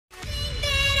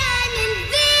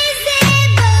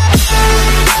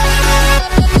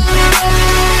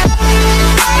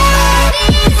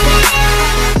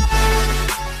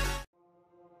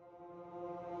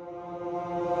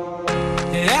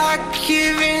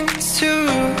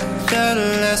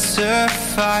lesser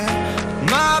fight.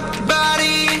 My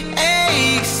body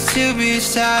aches to be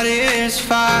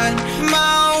satisfied.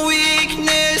 My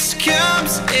weakness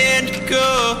comes and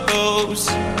goes.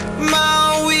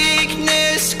 My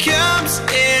weakness comes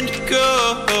and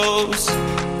goes.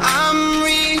 I'm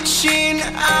reaching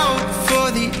out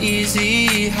for the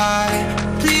easy high.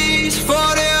 Please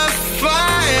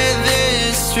fortify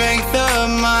this strength of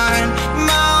mine.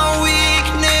 My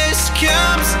weakness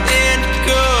comes and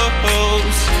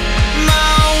goes.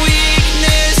 My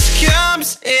weakness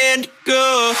comes and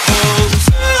goes.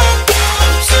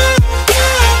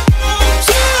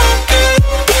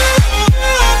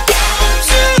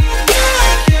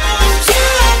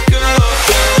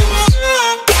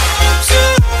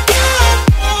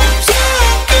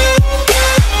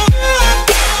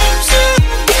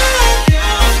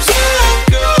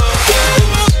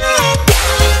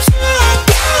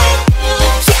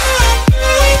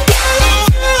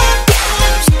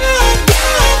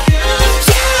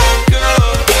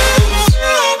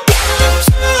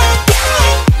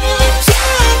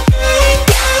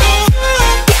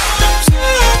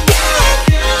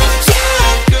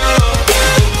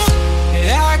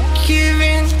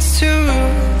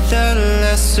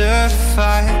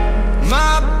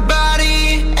 My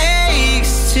body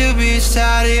aches to be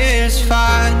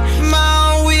satisfied.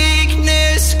 My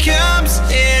weakness comes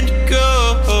and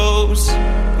goes.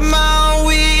 My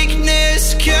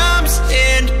weakness comes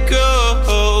and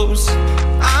goes.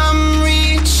 I'm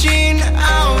reaching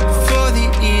out for the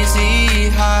easy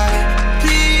high.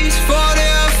 Please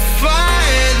fortify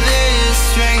this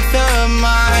strength of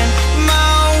mine.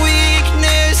 My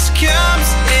weakness comes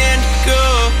and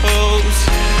goes.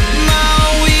 My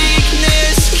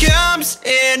weakness comes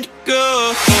and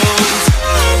goes.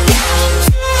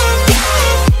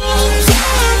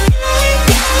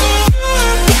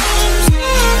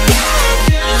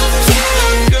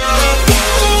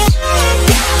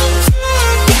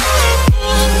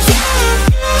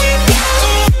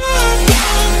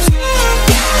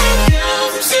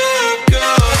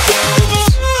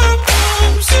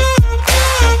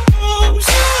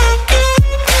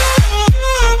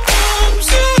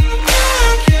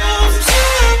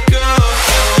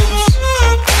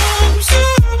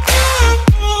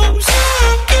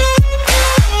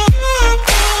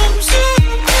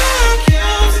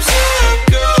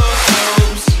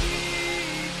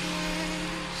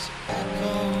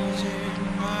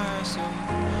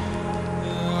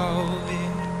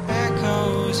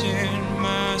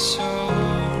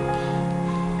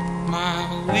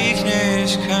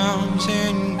 Comes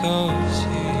and goes,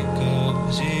 it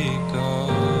goes, it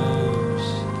goes.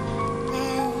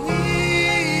 My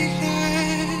weakness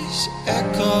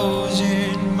echoes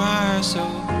in my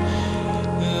soul.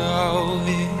 Oh,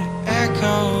 it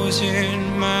echoes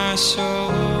in my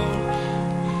soul.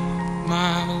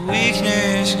 My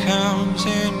weakness comes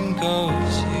and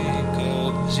goes, it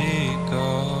goes, it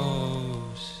goes.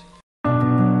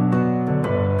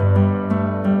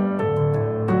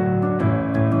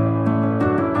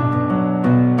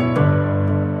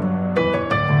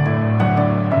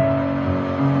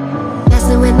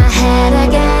 In my head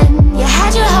again, you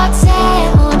had your heart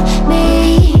set on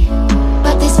me,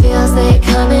 but these feels, they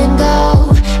come and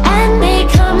go, and they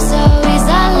come so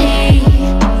easily.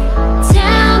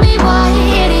 Tell me what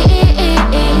it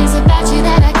is about you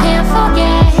that I can't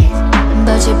forget,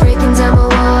 but you're breaking down my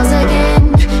walls again,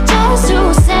 just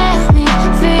to set me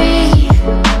free.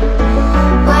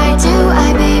 Why do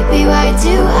I, baby, why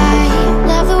do I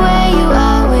love the way you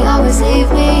are, we always leave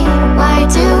me? Why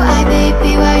do I,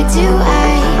 baby, why do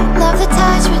I love the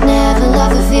touch but never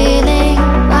love the feeling?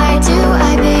 Why do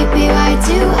I, baby, why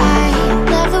do I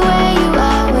love the way you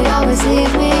are, we always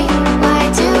leave me? Why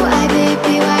do I,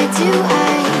 baby, why do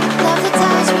I love the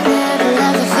touch but never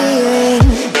love the feeling?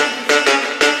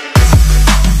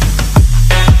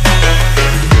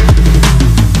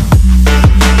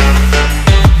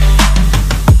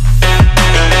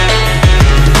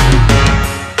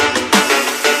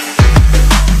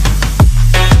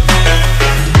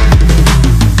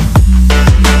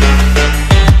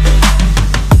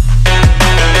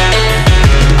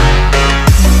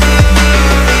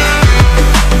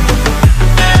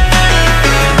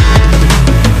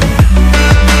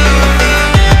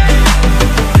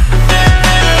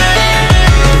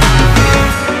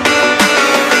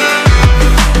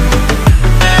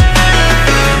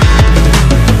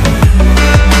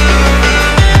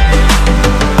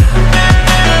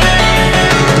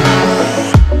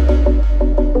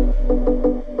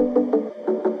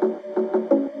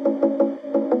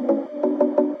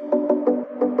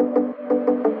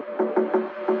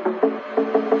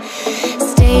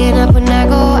 Staying up when I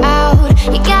go